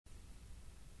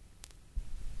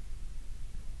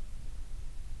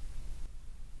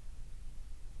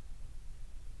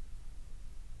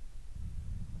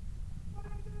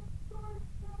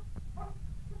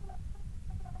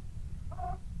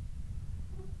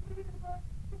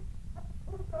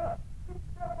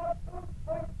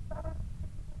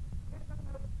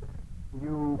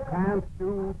can't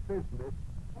do business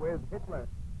with Hitler.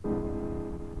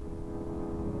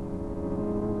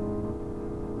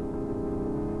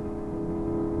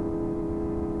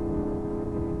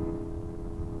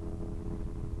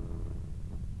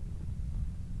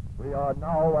 We are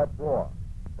now at war.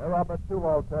 There are but two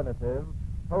alternatives,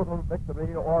 total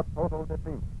victory or total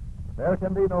defeat. There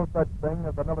can be no such thing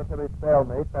as a military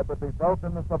stalemate that would result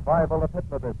in the survival of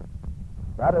Hitlerism.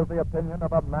 That is the opinion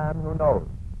of a man who knows.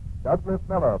 Douglas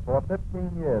Miller, for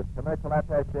 15 years, commercial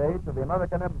attaché to the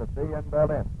American Embassy in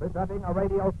Berlin. Presenting a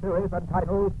radio series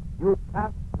entitled, You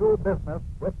Can't Do Business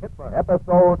with Hitler.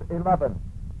 Episode 11,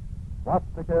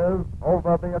 Swastikas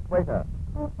Over the Equator.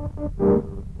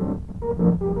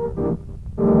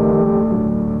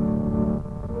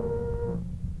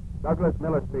 Douglas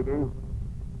Miller speaking.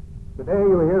 Today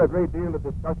you hear a great deal of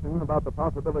discussion about the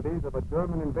possibilities of a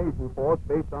German invasion force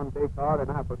based on Dakar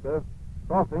in Africa,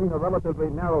 crossing the relatively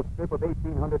narrow strip of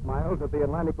 1,800 miles of the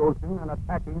Atlantic Ocean and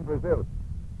attacking Brazil.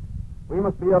 We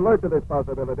must be alert to this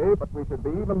possibility, but we should be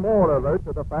even more alert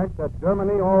to the fact that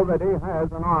Germany already has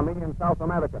an army in South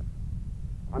America.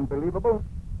 Unbelievable?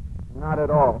 Not at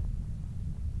all.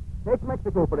 Take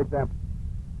Mexico, for example.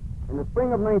 In the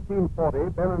spring of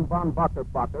 1940, Baron von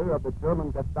Bacher of the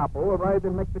German Gestapo arrived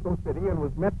in Mexico City and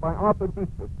was met by Arthur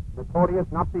Dietrich, notorious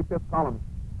Nazi fifth columnist.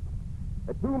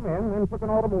 The two men then took an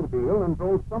automobile and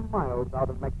drove some miles out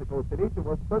of Mexico City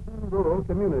to a certain rural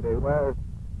community where...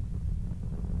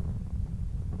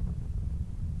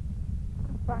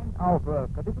 I find our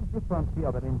work a little different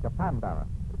here than in Japan, Baron.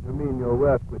 You mean your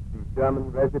work with the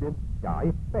German residents? Yeah,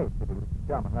 it's basically with the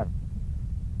German residents.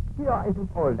 Here, as in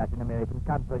all Latin American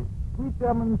countries, we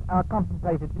Germans are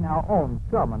concentrated in our own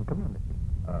German community.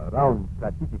 Around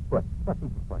strategic points.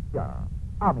 Strategic points, yeah.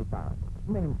 Army barracks,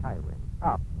 main highways,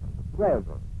 arsenals,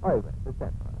 railroads, oilways,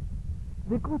 etc.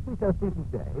 The group we shall see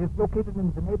today is located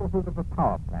in the neighborhood of a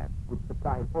power plant which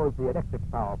supplies all the electric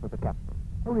power for the capital.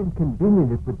 How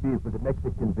inconvenient it would be for the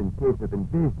Mexicans in case of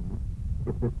invasion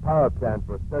if this power plant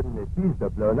were suddenly seized or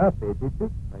blown up, eh,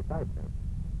 Dietrich? Precisely.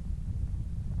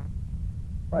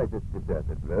 Why this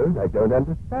deserted road? I don't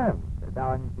understand.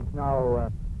 Baron, it is now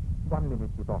 1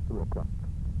 minute before 2 o'clock.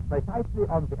 Precisely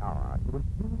on the hour, you will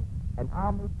see an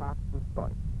army pass this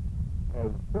point. A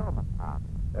German army.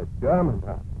 A German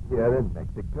army here in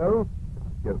Mexico?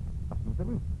 Not in the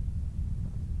least.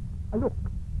 Look,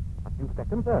 a few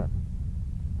seconds there.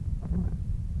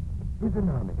 It is an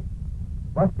army.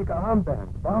 Swastika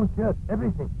armband, brown shirt,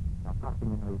 everything. Now,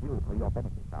 passing in review for your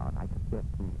benefit, Baron, I suggest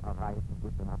we arrive in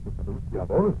good enough to salute.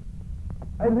 Jawohl.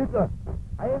 Heil Hitler!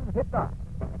 Heil Hitler!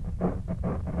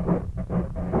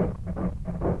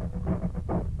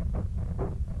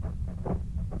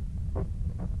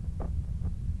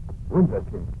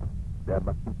 Wunderkind. There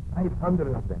must be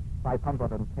 500 of them.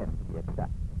 510 to be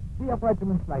exact. We have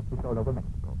regiments like this all over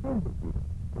Mexico.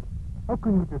 How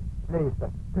can you display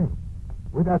such strength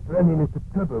without running into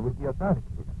trouble with the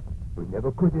authorities? We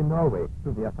never could in Norway.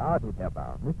 To the authorities, Herr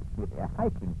Baron, this is a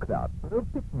hiking club for a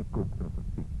picnic group, so to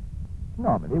speak.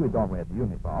 Normally, we don't wear the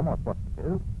uniform or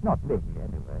swastikas. Not lately,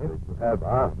 anyway. But you have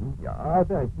arms. Yeah,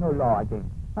 there is no law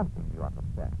against hunting, you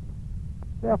understand.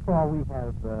 Therefore, we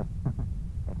have a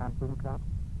hunting club.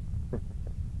 Very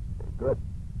good.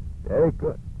 Very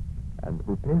good. And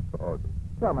who pays for all this?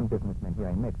 German businessmen here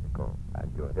in Mexico.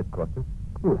 And your headquarters?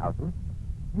 Schoolhouses.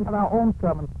 We have our own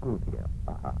German school here.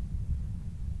 Aha.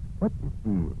 What is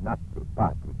the Nazi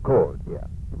party called here?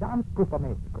 The Armed Group for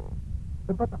Mexico.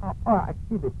 But our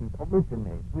activities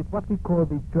originate with what we call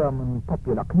the German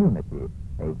Popular Community,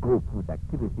 a group whose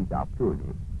activities are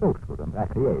purely social and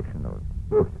recreational.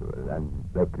 Social and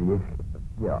recreational?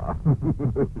 Yeah.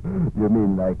 You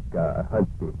mean like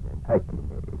hunting and hiking,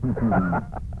 eh?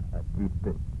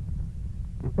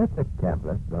 Is that a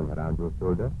camera slung around your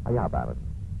shoulder? Yeah, Baron.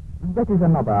 That is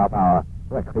another of our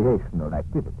recreational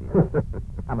activities.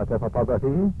 Amateur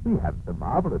photography, we have some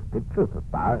marvelous pictures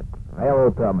of barracks,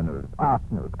 railroad terminals,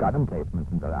 arsenals, gun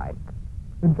emplacements, and the like.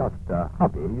 Just a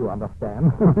hobby, you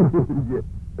understand? Yes.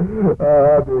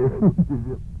 A hobby.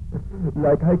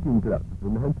 Like hiking clubs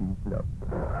and hunting clubs.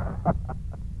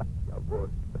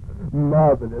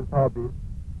 Marvelous hobby.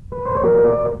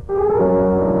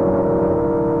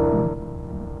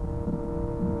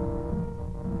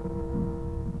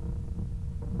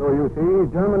 So you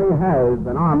see, Germany has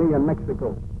an army in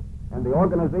Mexico, and the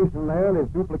organization there is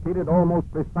duplicated almost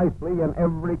precisely in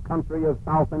every country of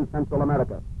South and Central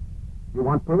America. You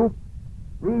want proof?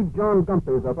 Read John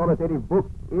Gunther's authoritative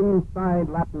book, Inside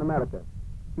Latin America.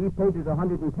 See pages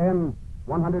 110,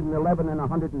 111, and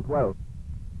 112.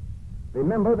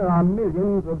 Remember, there are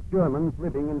millions of Germans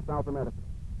living in South America.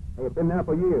 They have been there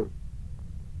for years.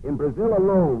 In Brazil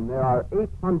alone, there are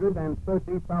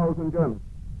 830,000 Germans.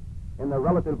 In the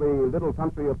relatively little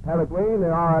country of Paraguay,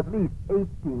 there are at least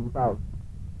 18,000.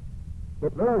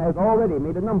 Hitler has already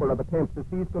made a number of attempts to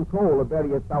seize control of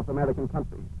various South American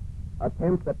countries,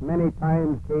 attempts that many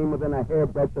times came within a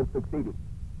hairbreadth of succeeding.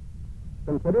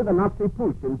 Consider the Nazi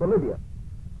Putsch in Bolivia.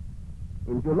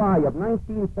 In July of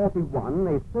 1941,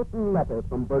 a certain letter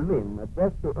from Berlin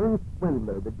addressed to Ernst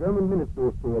Wendler, the German minister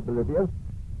of Bolivia,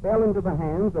 fell into the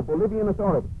hands of Bolivian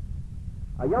authorities.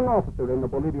 A young officer in the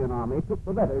Bolivian army took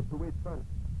the letter to his colonel.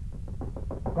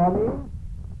 Call me?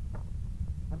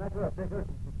 A matter of business,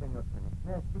 Senor Colonel.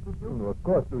 May I speak with you? No, of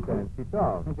course, Lieutenant. Sit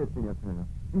down. Yes, Senor Colonel.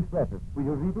 This letter, will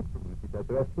you read it? Is it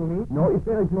addressed to me? No, it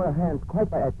fell into your hands quite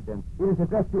by accident. It is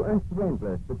addressed to Ernst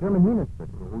Wendler, the German minister.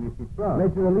 Who is it from?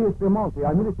 Major Elias Belmonte,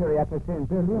 our military attaché in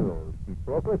Berlin. No, is it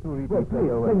proper to read Well, it? please,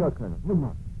 Senor Colonel, you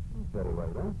must. Very well,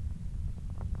 then.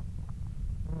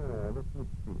 Let me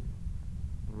see.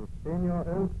 Senor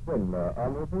Ernst Wendler,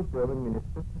 Honorable German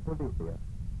Minister to Bolivia.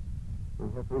 We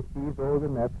have received all the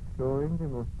maps showing the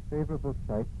most favorable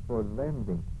sites for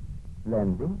landing.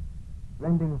 Landing?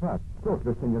 Landing what?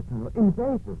 Sorcerer, Senor Colonel.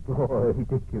 Invaders. Oh,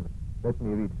 ridiculous. Let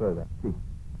me read further. See.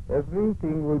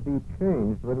 Everything will be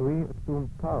changed when we assume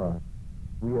power.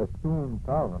 We assume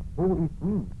power. Who is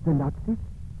we? The Nazis?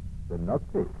 The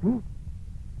Nazis? See?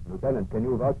 Lieutenant, can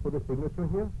you vouch for the signature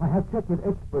here? I have checked with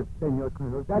experts, Senor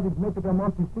Colonel. That is Major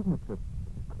Belmonte's signature.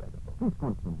 Incredible. Please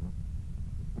continue.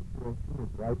 The situation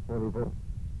is right for revolt.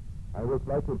 I would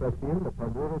like to Brazil, the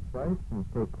Palmeiras twice, and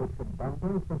take Cochabamba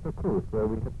and Santa Cruz, where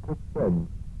we have good friends.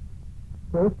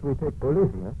 First, we take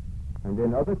Bolivia, and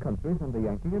then other countries under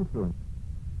Yankee influence.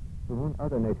 Soon,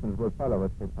 other nations will follow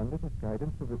us, and under the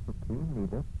guidance of the supreme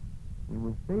leader, we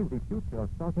will save the future of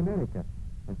South America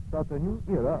and start a new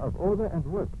era of order and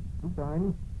work.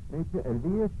 Signed, Major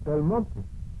Elias Belmonte.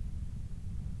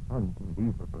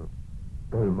 Unbelievable.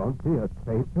 Belmonte, a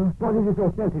traitor? What is it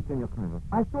authentic, Senor Colonel?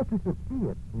 I thought you should see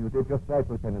it. You did just right,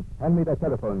 Lieutenant. Hand me that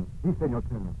telephone. Yes, Senor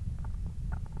Colonel.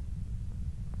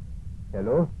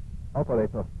 Hello?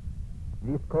 Operator.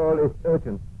 This call is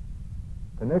urgent.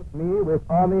 Connect me with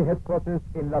Army headquarters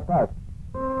in La Paz.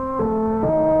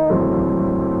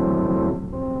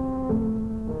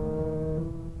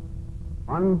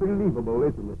 Unbelievable,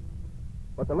 isn't it?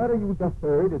 But the letter you just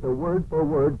heard is a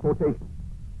word-for-word quotation.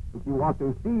 If you want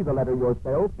to see the letter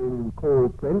yourself in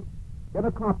cold print, get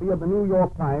a copy of the New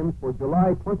York Times for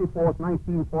July 24th,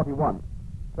 1941.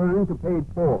 Turn to page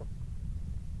 4.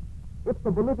 If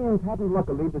the Bolivians hadn't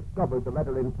luckily discovered the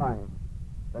letter in time,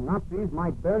 the Nazis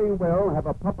might very well have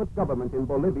a puppet government in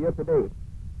Bolivia today.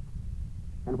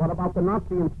 And what about the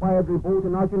Nazi-inspired revolt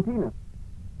in Argentina?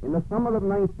 In the summer of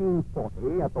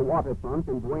 1940, at the waterfront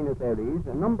in Buenos Aires,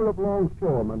 a number of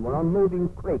longshoremen were unloading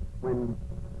crates when...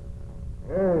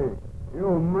 Hey,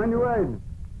 you, Manuel,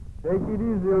 take it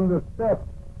easy on the steps.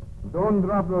 Don't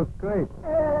drop those crates.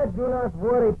 Do not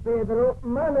worry, Pedro.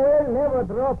 Manuel never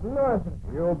dropped nothing.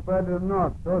 You better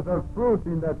not. Those are fruit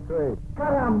in that crate.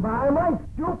 Caramba, am I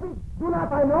stupid? Do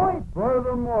not I know it?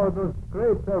 Furthermore, those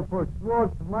crates are for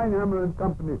Schwartz, Meinhammer and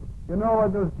Company. You know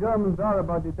what those Germans are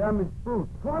about the damaged fruit.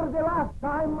 For the last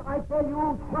time, I tell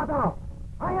you, shut up.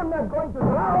 I am not going to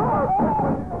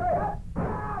drop.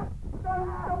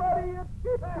 Santa Maria,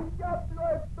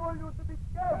 I told you to be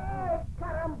careful.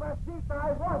 Caramba, sister,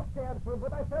 I was careful,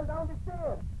 but I fell down the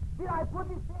stairs. Did I put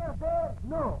the stairs there?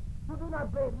 No. You do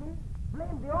not blame me.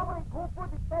 Blame the hombre who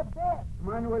put the step there.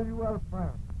 Manuel, you are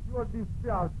fired. You are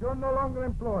discharged. You're no longer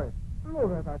employed.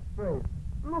 Look at that crate.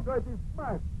 Look at this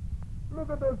smash. Look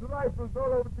at those rifles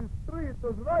all over the street.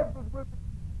 Those rifles will be...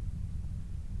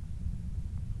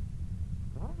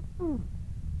 Rifles?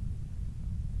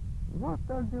 What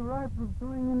are the rifles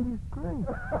doing in this crate?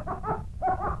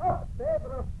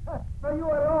 Pedro, so you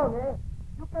were wrong, eh?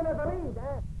 You cannot read,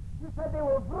 eh? You said they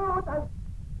were fruit and...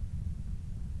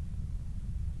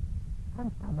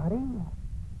 Santa Maria.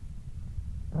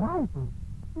 Rifles.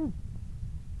 See.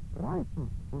 Rifles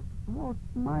for Schwartz,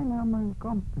 Meinhammer and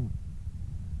Company.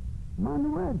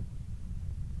 Manuel,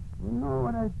 you know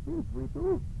what I think we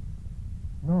do?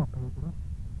 No, Pedro.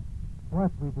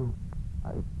 What we do?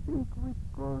 I think we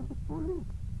call the police.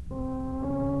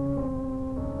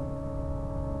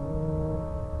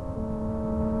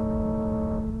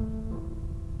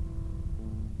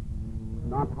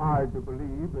 Not hard to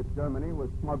believe that Germany was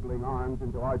smuggling arms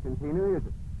into Argentina, is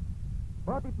it?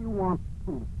 But if you want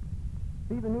proof,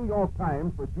 see the New York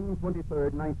Times for June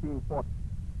 23rd, 1940.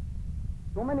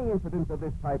 So many incidents of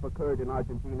this type occurred in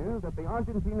Argentina that the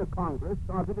Argentina Congress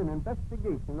started an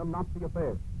investigation of Nazi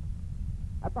affairs.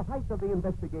 At the height of the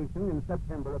investigation in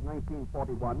September of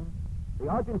 1941, The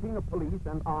Argentina police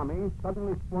and army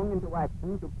suddenly swung into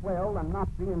action to quell a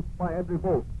Nazi-inspired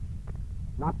revolt.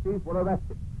 Nazis were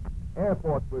arrested.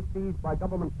 Airports were seized by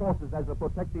government forces as a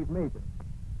protective measure.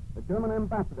 The German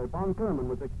ambassador, von Thurman,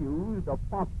 was accused of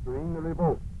fostering the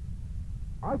revolt.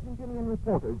 Argentinian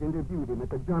reporters interviewed him at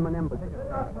the German embassy.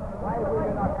 Why will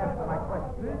you not answer my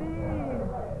question?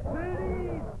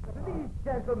 Please,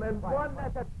 gentlemen, one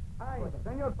at a time.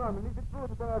 Senor Thurman, is it true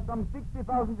that there are some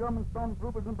 60,000 German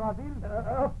stormtroopers in Brazil?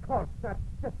 Of course, that's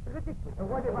just ridiculous.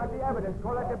 What about the evidence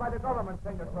collected by the government,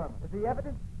 Senor Thurman? The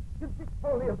evidence consists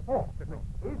only of false. Is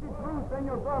it true,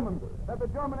 Senor Thurman, that the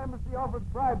German embassy offered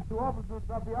bribes to officers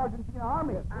of the Argentina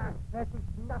army? That is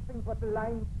nothing but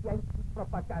lying Yankee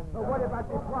propaganda. So what about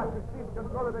this plot to seize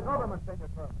control of the government, Senor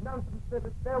Thurman?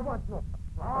 Nonsense. There was no.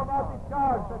 How about the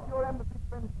charge that your embassy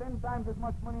spends 10 times as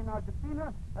much money in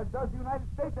Argentina as does the United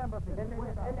States embassy?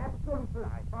 An absolute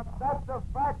lie. But that's a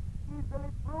fact easily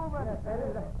proven.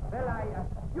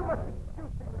 You must excuse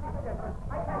me, please, gentlemen.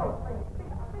 I can't explain it.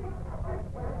 Please.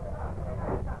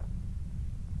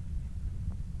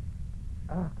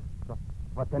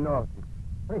 What an order.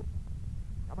 Hey,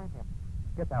 come on here.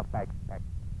 Get our bags back.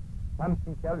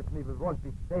 Something tells me we won't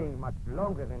be staying much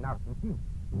longer in Argentina.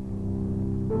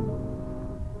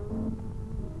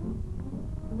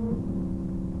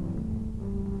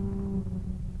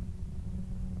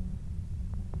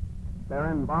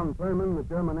 Baron von Thurman, the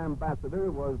German ambassador,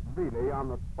 was really on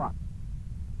the spot.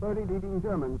 30 leading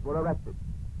Germans were arrested.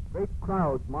 Great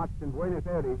crowds marched in Buenos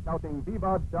Aires shouting,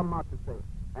 "Viva Democracy,"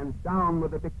 and "Down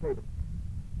with the dictator."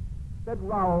 Said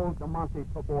Raul de Monte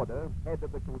Taborda, head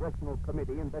of the Congressional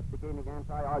Committee investigating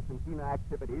anti-Argentina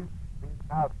activities, We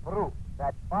have proof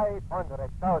that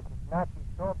 500,000 Nazi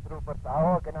stormtroopers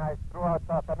are organized throughout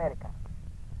South America.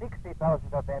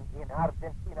 60,000 of them in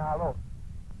Argentina alone.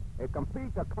 a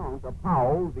complete account of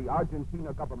how the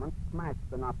Argentina government smashed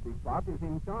the Nazi plot is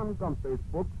in John Gunther's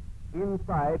book,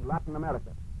 Inside Latin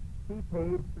America. See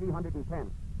page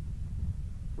 310.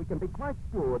 We can be quite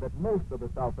sure that most of the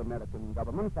South American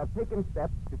governments have taken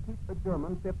steps to keep the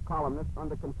German fifth columnists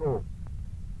under control.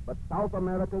 But South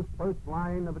America's first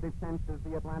line of defense is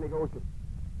the Atlantic Ocean,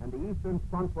 and the eastern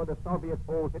front where the Soviets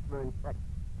hold Hitler in check.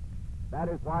 That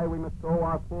is why we must throw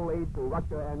our full aid to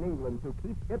Russia and England to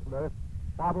keep Hitler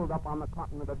bottled up on the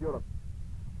continent of Europe.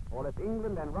 For if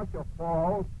England and Russia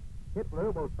fall,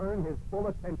 Hitler will turn his full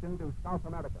attention to South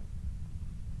America.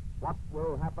 What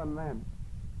will happen then?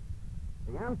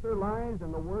 The answer lies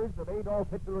in the words of Adolf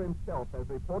Hitler himself, as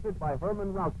reported by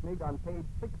Hermann Rauschnig on page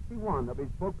 61 of his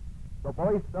book, The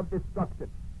Voice of Destruction.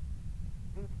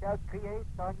 We shall create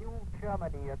a new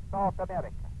Germany in South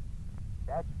America.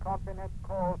 That continent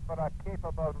calls for a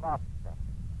capable master.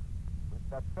 With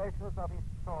the treasures of its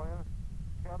soil,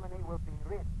 Germany will be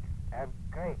rich and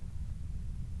great.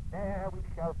 There we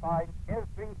shall find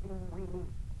everything we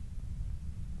need.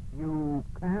 You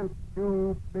can't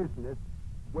do business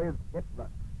with Hitler.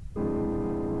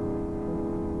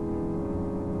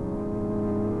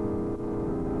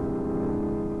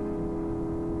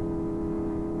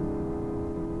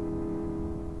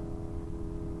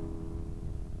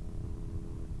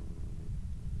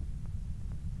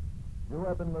 You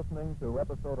have been listening to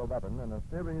episode 11 in a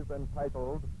series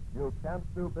entitled You Can't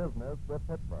Do Business with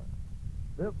Hitler.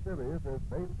 This series is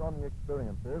based on the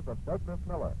experiences of Douglas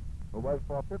Miller, who was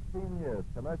for 15 years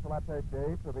commercial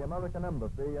attaché to the American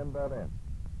Embassy in Berlin.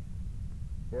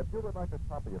 If you would like a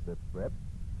copy of this script,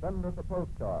 send us a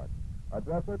postcard.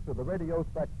 Address it to the radio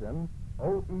section,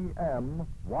 OEM,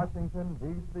 Washington,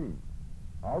 D.C.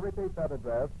 I'll repeat that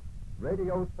address,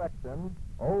 radio section,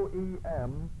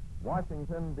 OEM,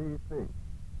 Washington, D.C.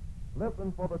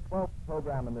 Listen for the 12th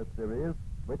program in this series,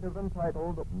 which is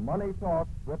entitled Money Talks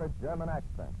with a German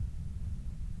Accent.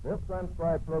 This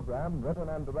transcribed program, written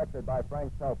and directed by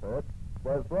Frank Telford,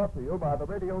 was brought to you by the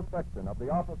radio section of the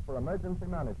Office for Emergency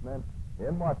Management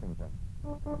in Washington.